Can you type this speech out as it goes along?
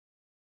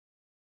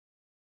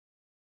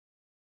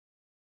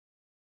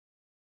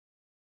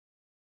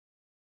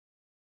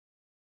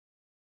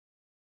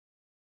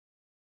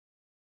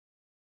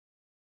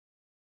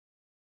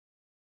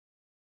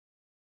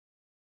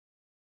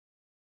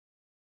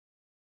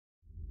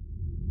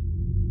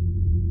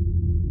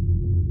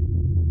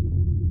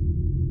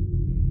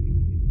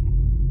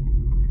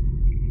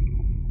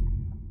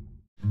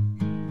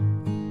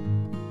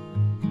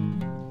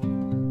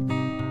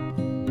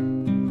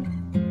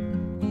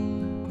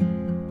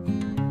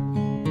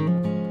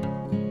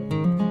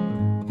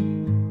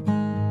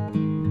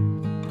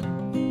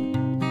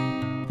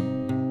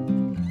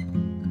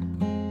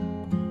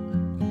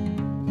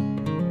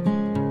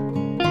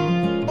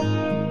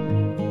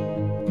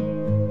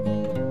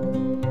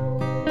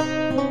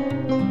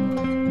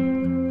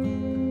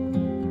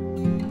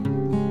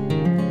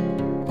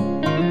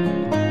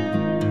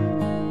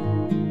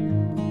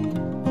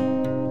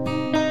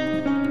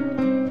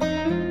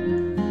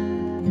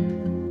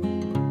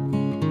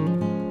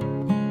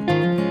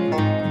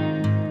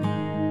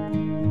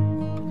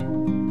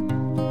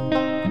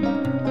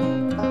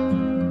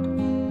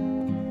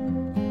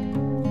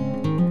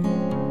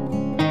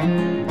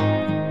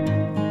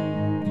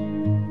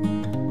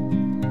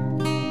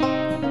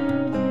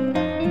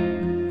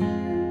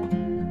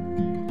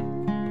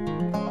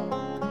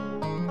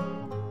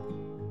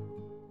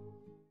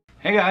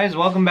Hey guys,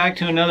 welcome back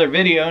to another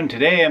video, and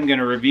today I'm going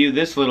to review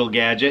this little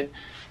gadget.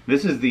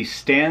 This is the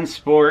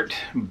Stansport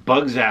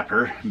Bug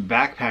Zapper,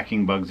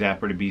 Backpacking Bug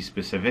Zapper to be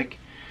specific.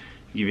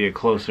 Give you a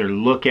closer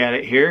look at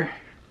it here.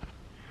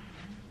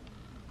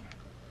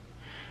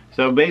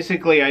 So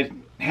basically I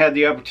had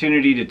the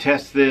opportunity to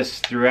test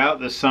this throughout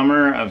the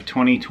summer of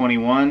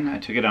 2021. I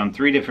took it on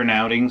 3 different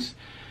outings.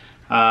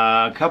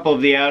 A couple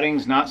of the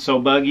outings not so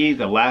buggy.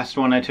 The last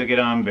one I took it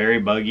on very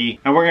buggy.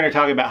 And we're going to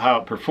talk about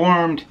how it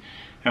performed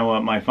and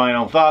what my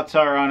final thoughts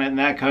are on it and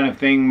that kind of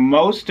thing.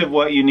 Most of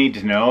what you need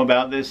to know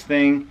about this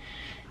thing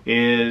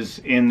is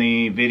in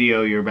the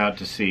video you're about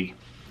to see.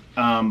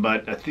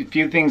 But a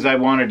few things I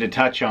wanted to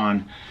touch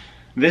on.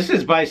 This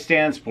is by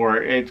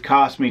Stansport. It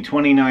cost me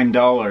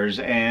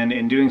 $29, and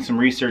in doing some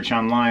research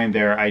online,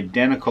 there are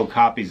identical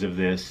copies of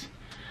this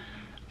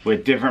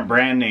with different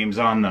brand names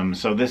on them.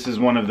 So this is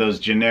one of those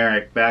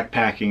generic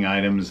backpacking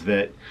items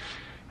that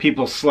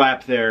people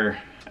slap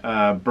their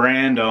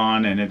brand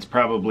on, and it's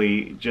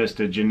probably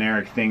just a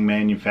generic thing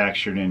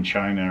manufactured in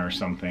China or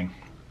something.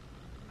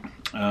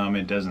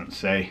 It doesn't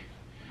say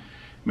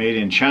made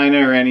in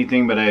China or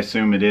anything, but I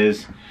assume it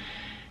is.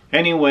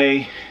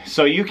 Anyway,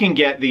 so you can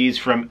get these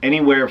from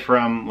anywhere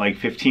from like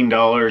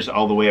 $15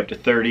 all the way up to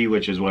 $30,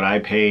 which is what I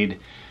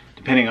paid,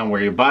 depending on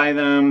where you buy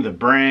them, the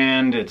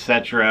brand,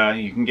 etc.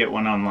 You can get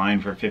one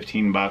online for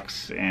 15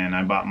 bucks, and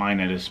I bought mine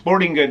at a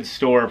sporting goods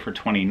store for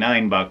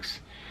 29 bucks.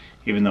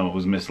 Even though it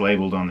was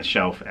mislabeled on the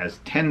shelf as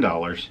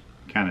 $10.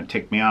 Kind of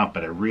ticked me off,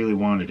 but I really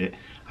wanted it.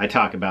 I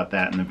talk about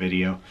that in the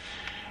video.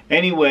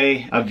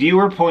 Anyway, a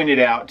viewer pointed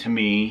out to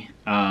me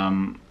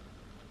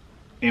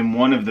in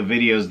one of the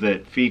videos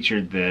that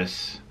featured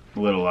this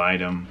little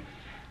item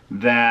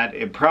that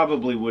it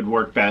probably would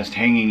work best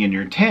hanging in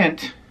your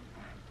tent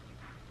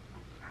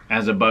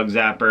as a bug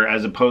zapper,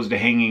 as opposed to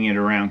hanging it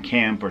around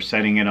camp or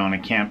setting it on a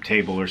camp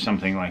table or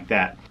something like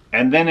that.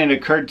 And then it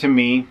occurred to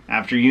me,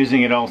 after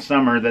using it all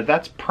summer, that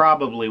that's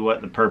probably what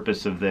the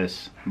purpose of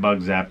this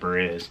bug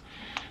zapper is.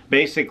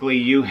 Basically,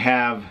 you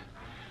have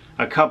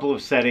a couple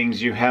of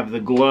settings. You have the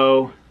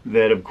glow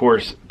that, of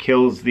course,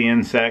 kills the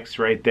insects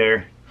right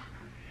there.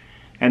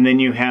 And then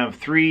you have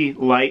 3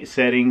 light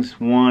settings,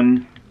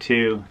 1,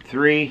 2,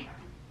 3.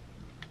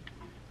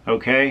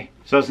 Okay,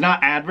 so it's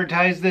not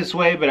advertised this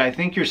way, but I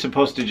think you're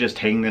supposed to just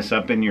hang this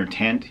up in your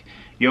tent.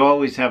 You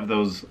always have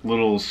those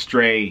little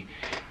stray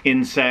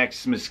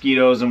insects,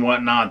 mosquitoes and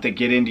whatnot that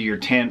get into your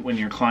tent when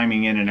you're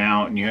climbing in and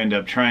out, and you end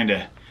up trying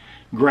to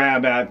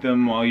grab at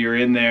them while you're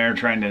in there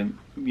trying to,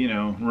 you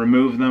know,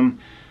 remove them.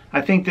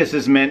 I think this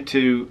is meant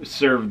to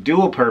serve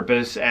dual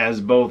purpose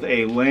as both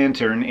a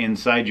lantern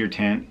inside your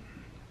tent.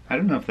 I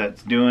don't know if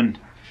that's doing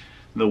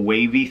the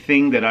wavy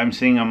thing that I'm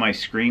seeing on my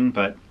screen,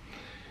 but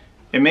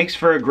it makes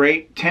for a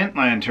great tent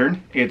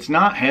lantern. It's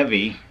not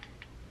heavy,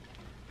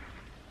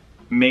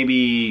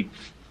 maybe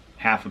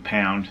half a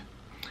pound,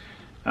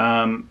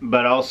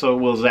 but also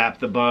will zap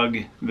the bug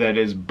that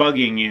is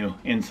bugging you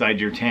inside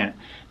your tent.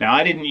 Now,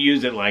 I didn't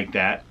use it like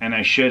that, and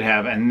I should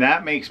have, and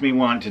that makes me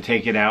want to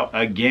take it out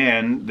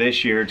again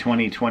this year,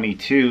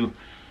 2022,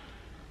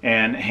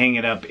 and hang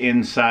it up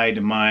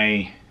inside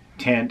my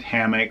tent,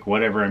 hammock,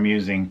 whatever I'm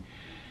using,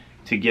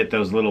 to get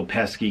those little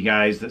pesky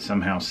guys that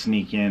somehow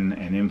sneak in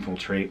and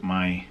infiltrate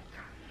my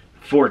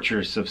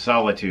fortress of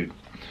solitude.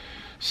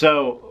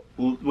 So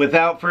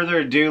without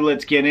further ado,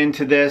 let's get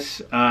into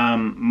this.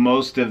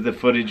 Most of the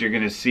footage you're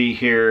going to see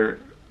here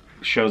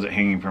shows it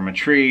hanging from a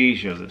tree,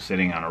 shows it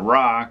sitting on a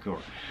rock, or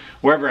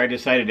wherever I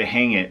decided to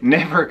hang it.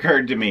 Never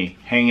occurred to me,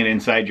 hang it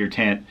inside your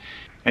tent.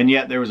 And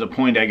yet there was a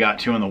point I got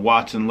to on the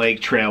Watson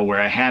Lake Trail where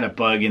I had a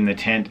bug in the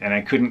tent and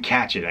I couldn't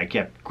catch it. I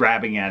kept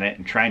grabbing at it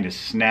and trying to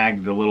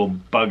snag the little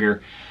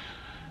bugger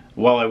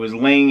while I was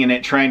laying in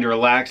it trying to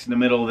relax in the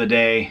middle of the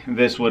day.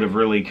 This would have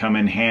really come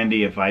in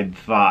handy if I'd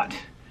thought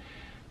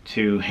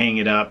to hang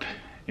it up.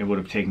 It would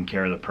have taken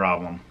care of the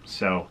problem.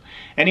 So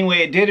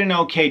anyway, it did an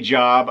okay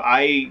job.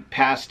 I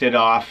passed it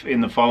off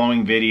in the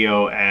following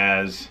video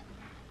as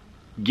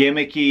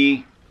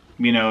gimmicky.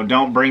 You know,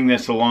 don't bring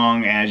this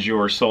along as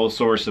your sole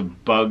source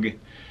of bug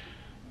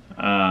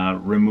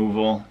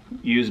removal.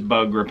 Use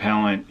bug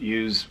repellent,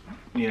 use,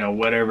 you know,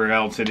 whatever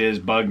else it is,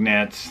 bug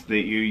nets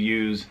that you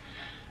use,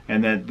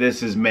 and that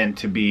this is meant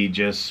to be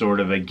just sort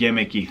of a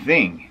gimmicky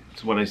thing.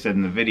 That's what I said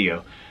in the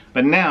video.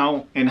 But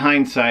now, in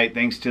hindsight,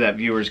 thanks to that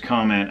viewer's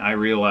comment, I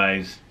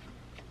realize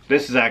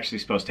this is actually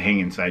supposed to hang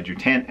inside your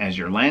tent as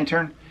your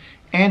lantern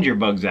and your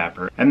bug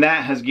zapper. And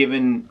that has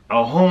given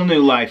a whole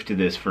new life to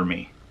this for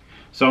me.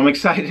 So I'm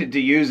excited to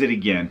use it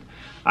again.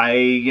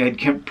 I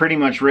had pretty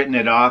much written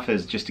it off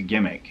as just a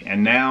gimmick.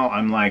 And now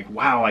I'm like,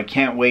 wow, I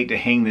can't wait to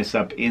hang this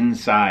up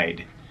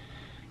inside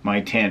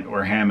my tent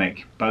or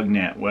hammock, bug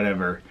net,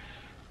 whatever,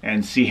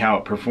 and see how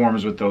it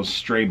performs with those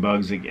stray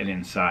bugs that get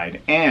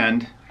inside.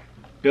 And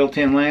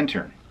built-in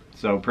lantern.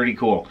 So pretty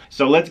cool.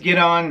 So let's get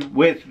on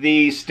with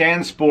the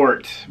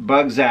Stansport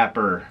Bug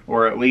Zapper,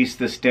 or at least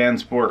the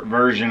Stansport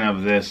version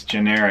of this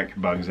generic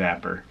bug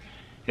zapper.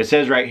 It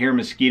says right here,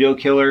 mosquito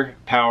killer,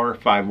 power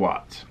 5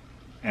 watts.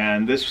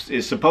 And this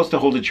is supposed to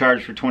hold a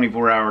charge for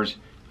 24 hours.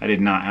 I did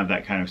not have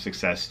that kind of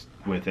success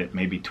with it,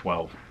 maybe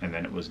 12, and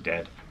then it was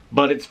dead.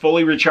 But it's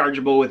fully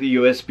rechargeable with a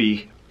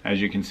USB, as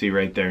you can see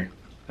right there.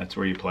 That's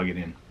where you plug it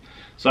in.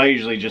 So I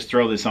usually just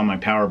throw this on my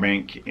power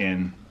bank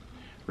and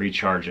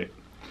recharge it.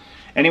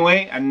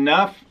 Anyway,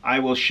 enough. I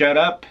will shut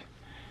up.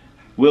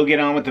 We'll get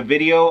on with the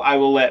video. I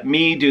will let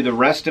me do the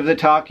rest of the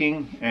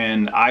talking,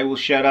 and I will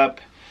shut up.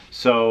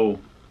 So,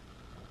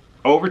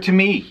 over to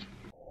me.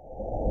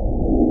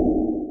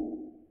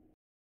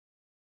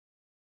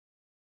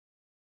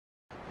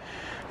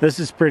 This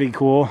is pretty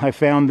cool. I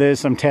found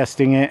this, I'm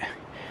testing it.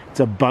 It's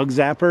a bug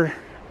zapper.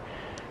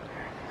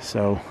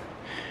 So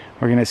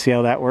we're gonna see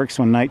how that works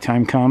when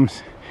nighttime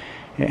comes.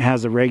 It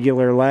has a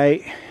regular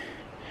light,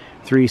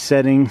 3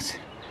 settings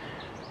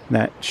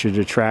that should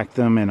attract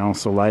them and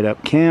also light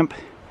up camp.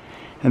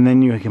 And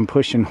then you can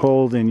push and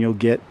hold and you'll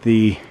get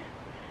the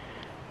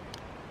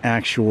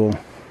actual,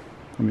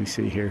 let me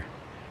see here.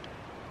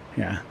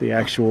 Yeah, the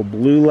actual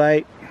blue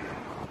light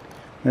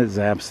that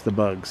zaps the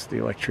bugs, the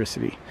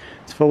electricity.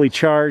 It's fully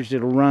charged.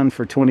 It'll run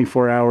for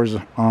 24 hours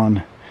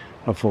on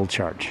a full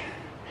charge.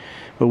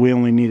 But we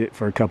only need it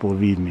for a couple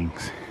of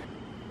evenings.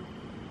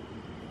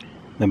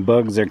 The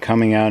bugs are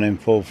coming out in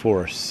full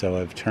force, so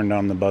I've turned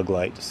on the bug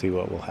light to see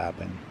what will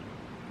happen.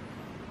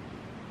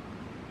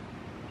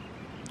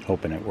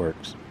 Hoping it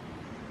works.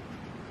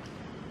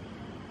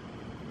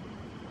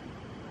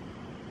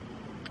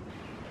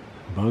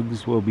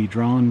 Bugs will be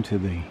drawn to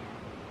the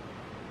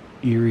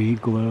eerie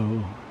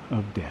glow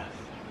of death.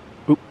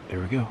 Oop, there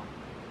we go.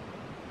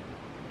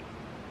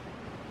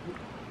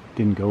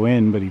 Didn't go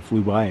in, but he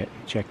flew by it,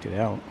 checked it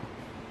out.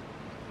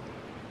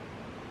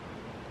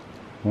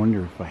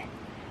 Wonder if I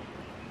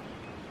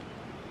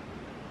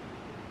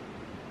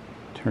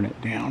turn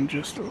it down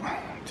just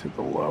to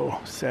the low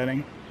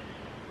setting.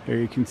 There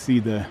you can see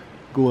the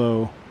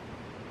glow.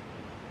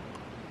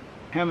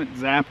 Haven't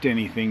zapped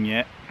anything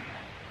yet.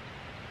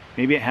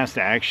 Maybe it has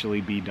to actually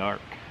be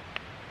dark.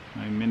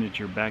 My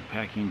miniature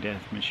backpacking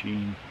death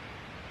machine.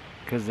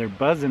 Because they're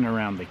buzzing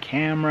around the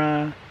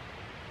camera.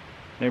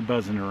 They're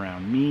buzzing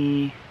around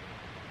me.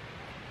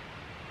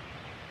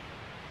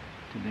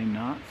 Did they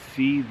not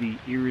see the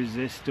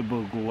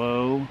irresistible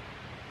glow?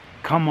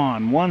 Come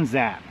on, one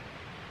zap.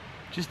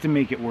 Just to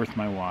make it worth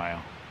my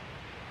while.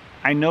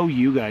 I know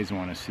you guys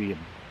want to see a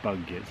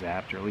bug get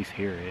zapped, or at least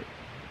hear it.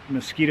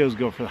 Mosquitoes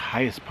go for the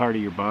highest part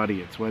of your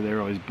body. It's why they're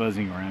always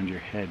buzzing around your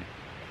head.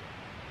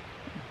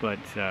 But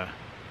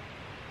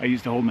I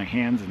used to hold my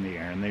hands in the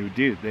air, and they would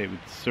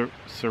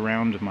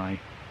surround my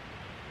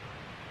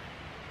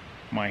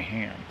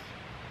hands.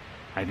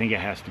 I think it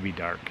has to be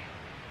dark.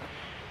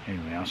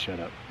 Anyway, I'll shut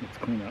up. Let's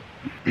clean up.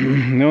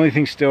 The only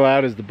thing still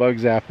out is the bug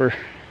zapper.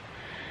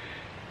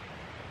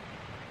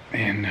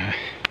 And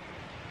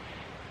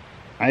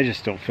I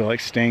just don't feel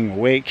like staying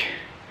awake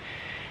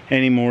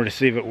anymore to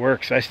see if it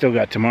works. I still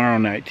got tomorrow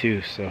night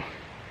too, so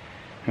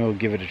I'll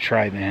give it a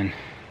try then.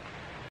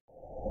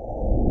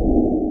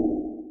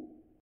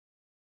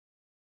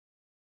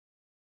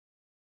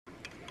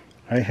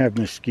 I have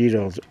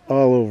mosquitoes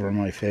all over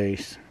my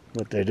face,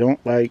 but they don't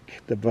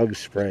like the bug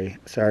spray.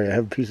 Sorry, I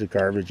have a piece of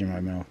garbage in my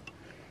mouth.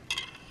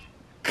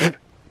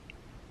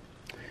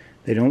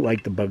 They don't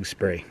like the bug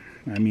spray.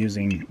 I'm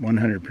using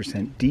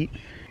 100% DEET.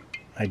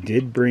 I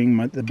did bring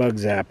the bug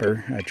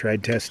zapper. I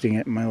tried testing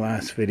it in my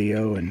last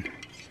video and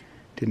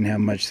didn't have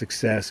much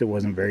success. It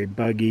wasn't very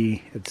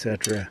buggy,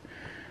 etc.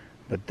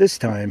 But this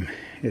time,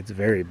 it's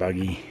very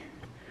buggy.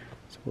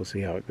 So we'll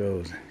see how it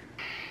goes.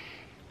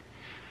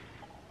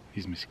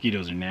 These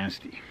mosquitoes are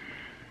nasty.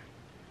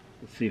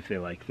 Let's see if they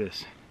like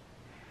this.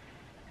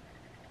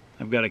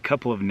 I've got a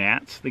couple of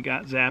gnats that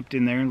got zapped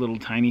in there, little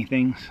tiny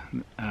things,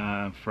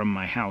 from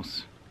my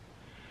house.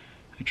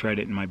 I tried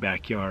it in my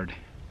backyard.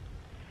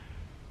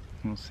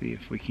 We'll see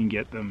if we can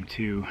get them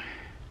to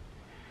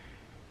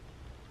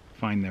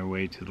find their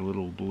way to the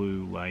little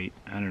blue light.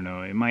 I don't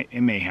know, it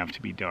may have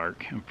to be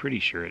dark. I'm pretty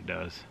sure it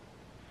does.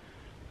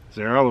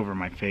 They're all over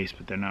my face,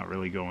 but they're not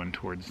really going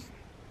towards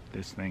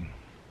this thing.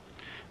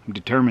 I'm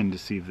determined to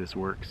see if this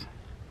works.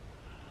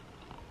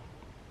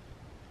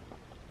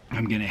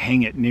 I'm gonna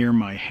hang it near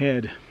my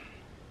head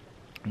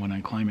when I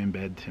climb in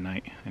bed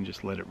tonight and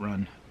just let it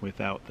run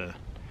without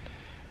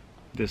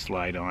this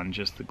light on,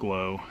 just the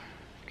glow,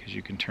 because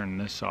you can turn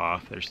this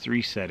off. There's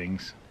 3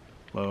 settings: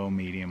 low,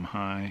 medium,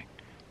 high,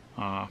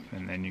 off,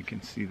 and then you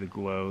can see the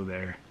glow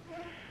there.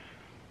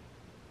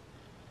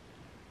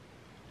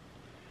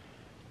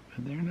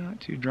 But they're not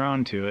too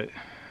drawn to it.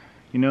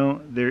 You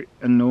know, they're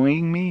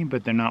annoying me,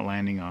 but they're not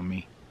landing on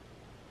me.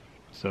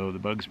 So the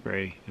bug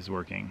spray is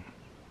working.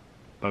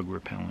 Bug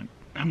repellent.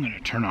 I'm gonna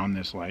turn on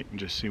this light and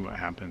just see what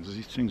happens.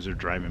 These things are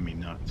driving me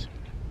nuts.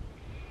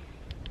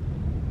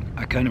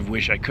 I kind of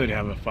wish I could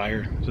have a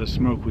fire so the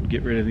smoke would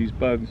get rid of these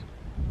bugs.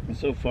 And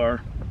so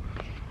far,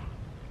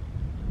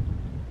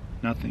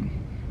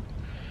 nothing.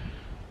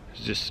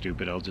 It's just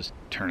stupid. I'll just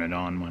turn it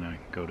on when I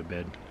go to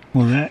bed.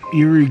 Well, that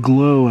eerie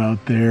glow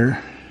out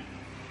there,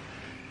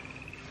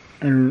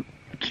 I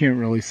can't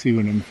really see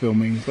when I'm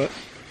filming, but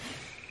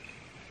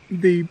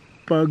the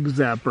bug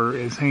zapper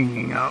is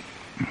hanging up.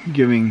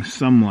 giving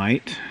some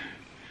light.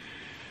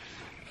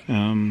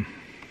 But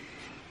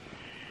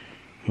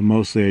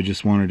mostly I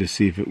just wanted to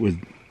see if it would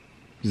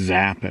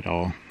zap at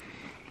all.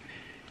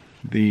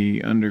 The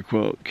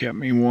underquilt kept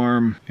me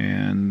warm,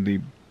 and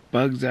the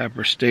bug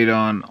zapper stayed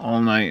on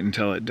all night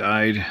until it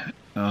died.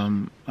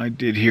 I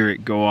did hear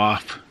it go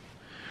off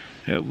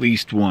at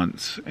least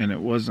once, and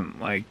it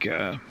wasn't like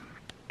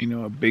you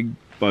know, a big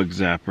bug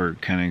zapper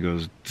kind of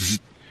goes zzz.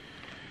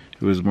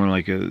 It was more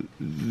like a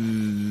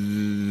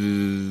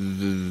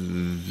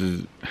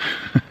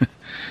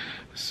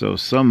so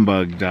some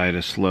bug died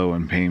a slow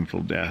and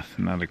painful death,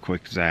 not a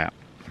quick zap.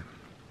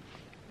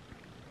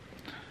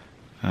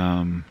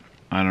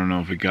 I don't know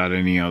if it got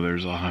any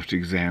others. I'll have to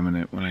examine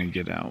it when I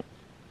get out.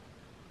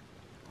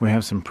 We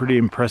have some pretty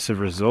impressive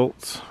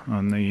results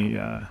on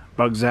the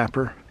bug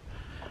zapper.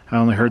 I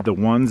only heard the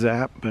one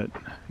zap, but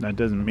that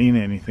doesn't mean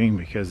anything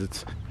because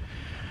it's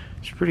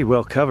pretty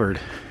well covered.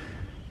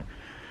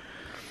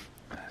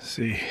 Let's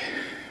see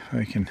if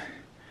I can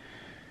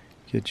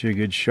get you a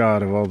good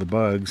shot of all the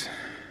bugs.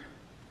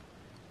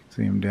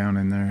 See them down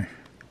in there.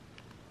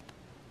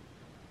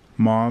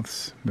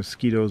 Moths,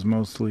 mosquitoes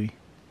mostly.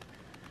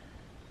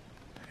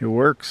 It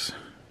works.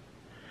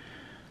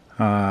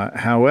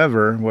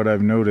 However, what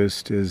I've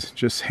noticed is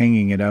just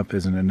hanging it up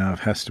isn't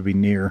enough. It has to be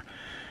near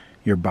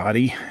your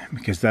body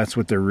because that's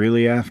what they're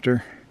really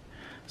after.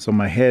 So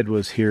my head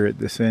was here at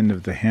this end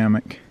of the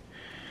hammock,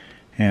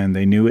 and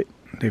they knew it.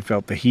 They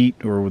felt the heat,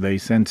 or they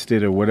sensed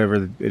it, or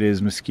whatever it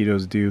is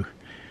mosquitoes do,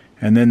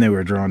 and then they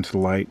were drawn to the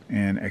light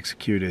and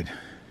executed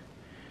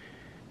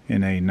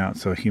in a not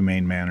so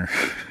humane manner.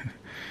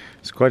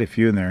 There's quite a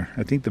few in there.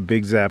 I think the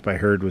big zap I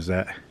heard was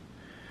that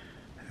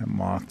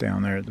moth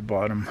down there at the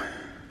bottom.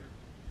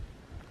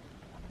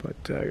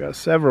 But I got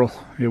several.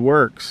 It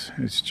works.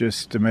 It's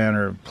just a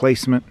matter of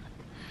placement.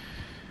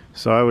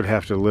 So I would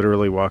have to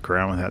literally walk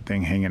around with that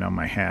thing hanging on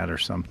my hat or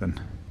something.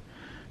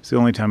 It's the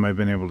only time I've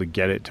been able to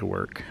get it to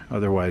work.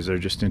 Otherwise, they're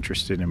just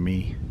interested in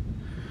me.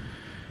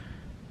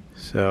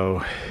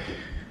 So,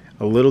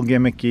 a little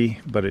gimmicky,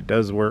 but it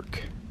does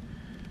work.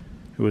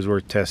 It was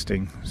worth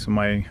testing. So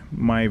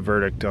my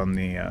verdict on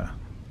the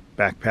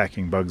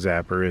backpacking bug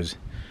zapper is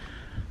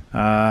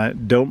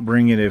don't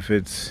bring it if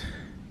it's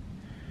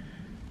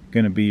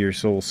going to be your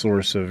sole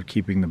source of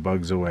keeping the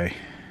bugs away.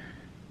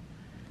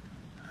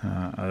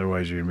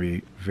 Otherwise, you're going to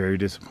be very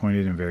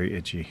disappointed and very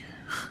itchy.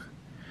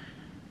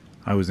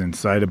 I was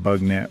inside a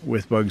bug net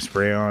with bug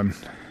spray on,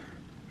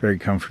 very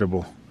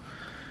comfortable,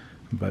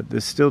 but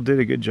this still did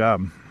a good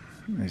job.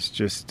 It's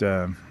just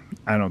I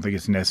don't think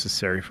it's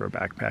necessary for a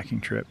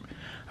backpacking trip.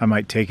 I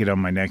might take it on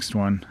my next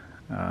one,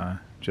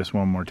 just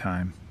one more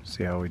time,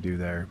 see how we do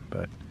there.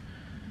 But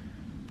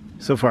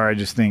so far I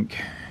just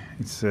think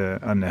it's an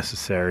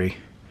unnecessary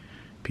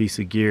piece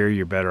of gear.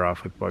 You're better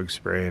off with bug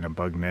spray and a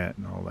bug net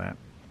and all that.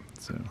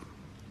 So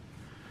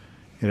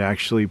it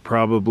actually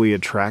probably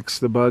attracts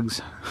the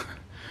bugs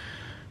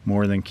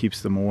more than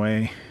keeps them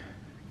away.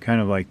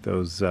 Kind of like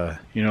those,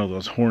 you know,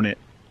 those hornet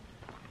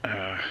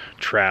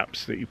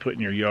traps that you put in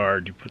your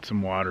yard. You put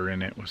some water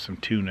in it with some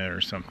tuna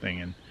or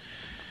something and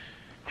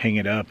hang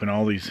it up, and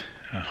all these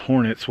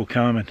hornets will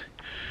come and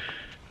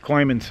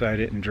climb inside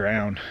it and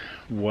drown.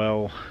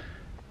 Well,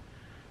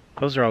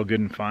 those are all good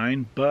and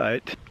fine,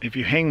 but if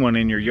you hang one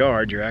in your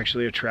yard, you're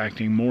actually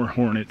attracting more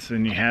hornets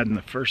than you had in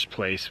the first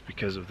place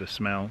because of the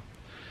smell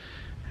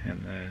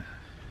and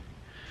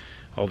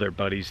all their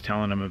buddies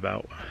telling them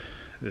about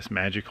this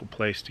magical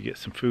place to get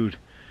some food.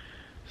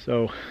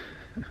 So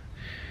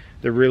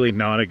they're really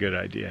not a good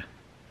idea.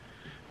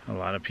 A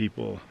lot of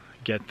people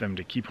get them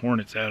to keep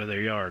hornets out of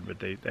their yard, but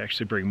they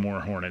actually bring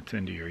more hornets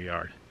into your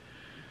yard.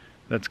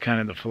 That's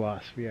kind of the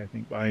philosophy, I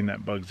think, behind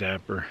that bug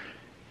zapper.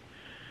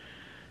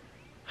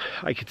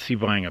 I could see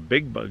buying a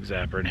big bug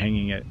zapper and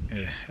hanging it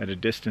at a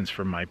distance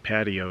from my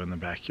patio in the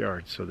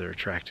backyard, so they're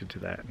attracted to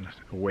that and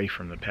away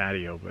from the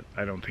patio, but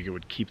I don't think it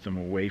would keep them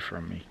away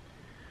from me.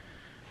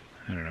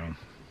 I don't know.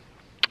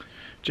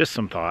 Just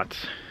some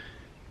thoughts.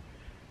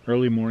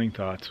 Early morning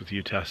thoughts with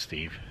Utah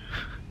Steve.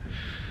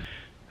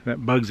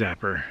 That bug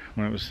zapper,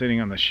 when it was sitting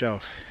on the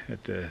shelf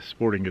at the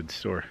sporting goods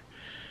store,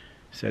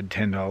 said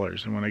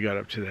 $10, and when I got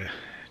up to the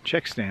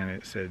check stand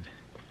it said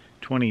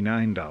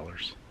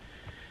 $29.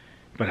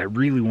 But I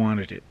really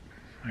wanted it.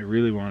 I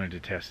really wanted to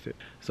test it.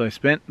 So I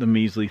spent the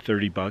measly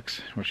 $30,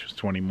 which was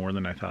 20 more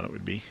than I thought it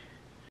would be.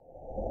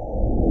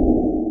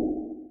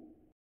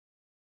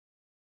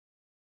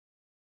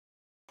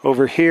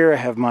 Over here I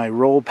have my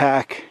roll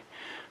pack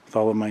with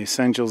all of my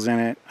essentials in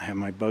it. I have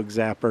my bug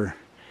zapper.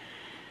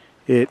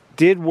 It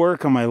did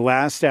work on my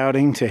last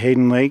outing to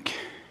Hayden Lake.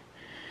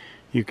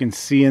 You can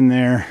see in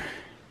there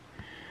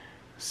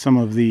some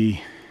of the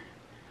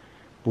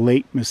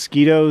late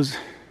mosquitoes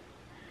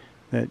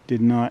that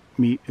did not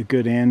meet a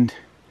good end.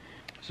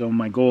 So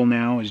my goal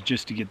now is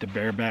just to get the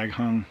bear bag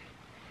hung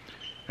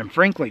and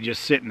frankly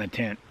just sit in the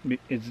tent.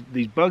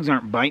 These bugs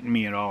aren't biting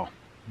me at all,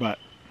 but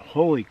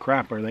holy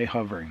crap are they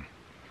hovering.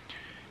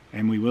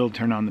 And we will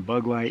turn on the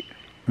bug light.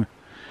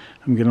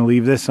 I'm gonna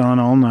leave this on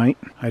all night.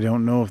 I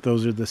don't know if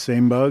those are the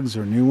same bugs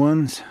or new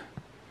ones,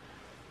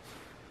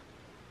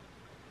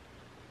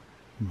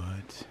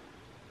 but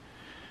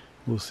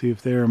we'll see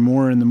if there are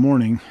more in the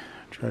morning.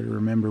 Try to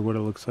remember what it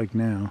looks like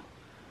now.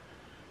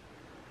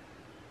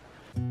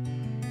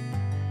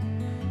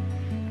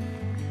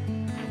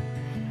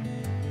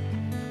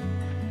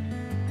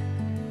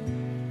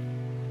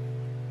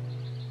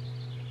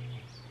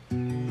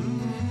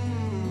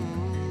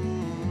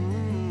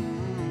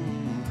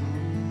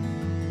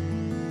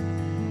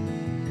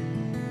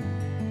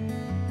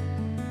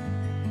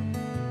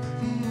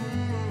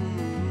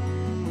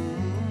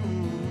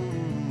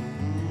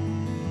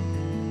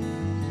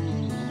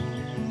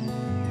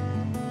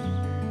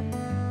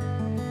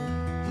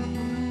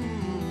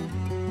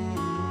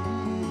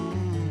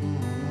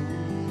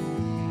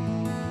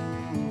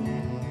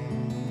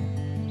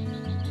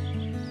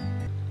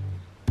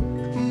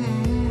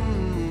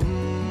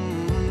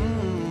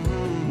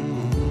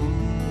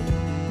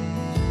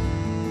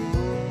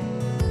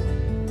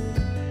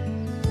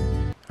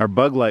 Our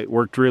bug light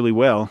worked really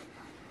well,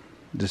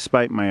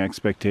 despite my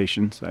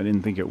expectations. I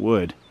didn't think it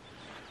would.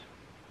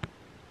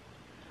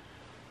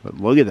 But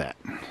look at that.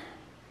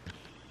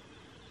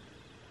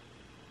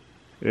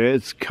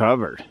 It's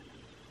covered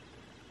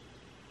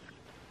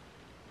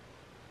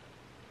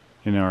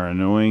in our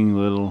annoying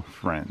little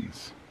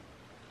friends.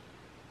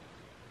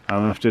 I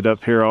left it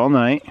up here all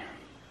night.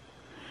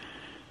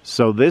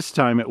 So this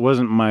time it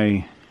wasn't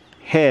my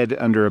head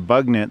under a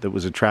bug net that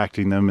was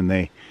attracting them, and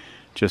they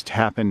just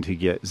happened to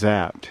get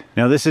zapped.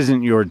 Now this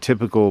isn't your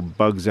typical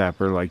bug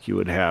zapper like you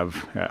would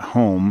have at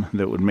home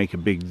that would make a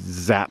big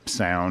zap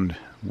sound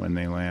when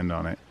they land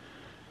on it.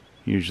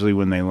 Usually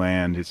when they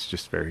land, it's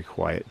just very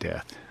quiet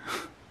death.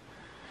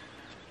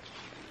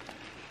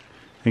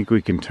 I think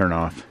we can turn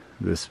off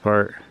this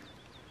part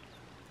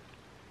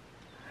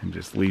and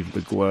just leave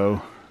the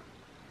glow.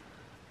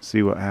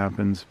 See what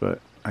happens, but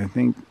I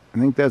think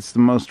that's the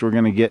most we're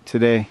gonna get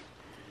today.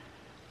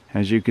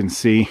 As you can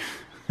see,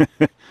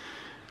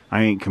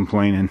 I ain't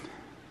complaining.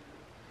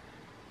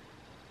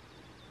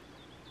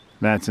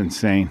 That's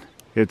insane.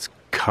 It's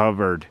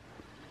covered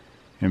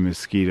in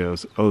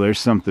mosquitoes. Oh, there's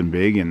something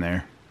big in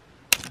there.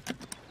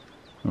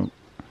 Oh,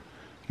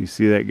 you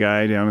see that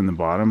guy down in the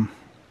bottom?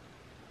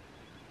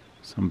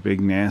 Some big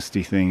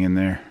nasty thing in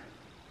there.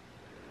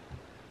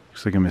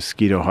 Looks like a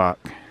mosquito hawk.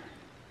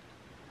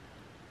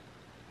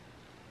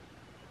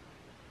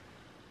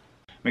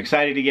 I'm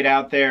excited to get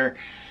out there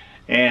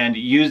and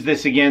use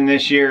this again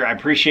this year. I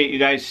appreciate you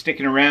guys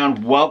sticking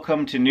around.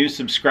 Welcome to new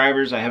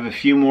subscribers. I have a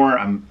few more.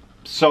 I'm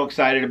so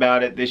excited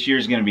about it. This year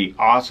is going to be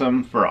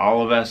awesome for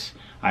all of us,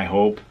 I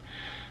hope.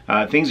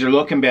 Things are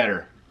looking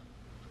better.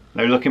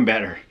 They're looking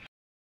better.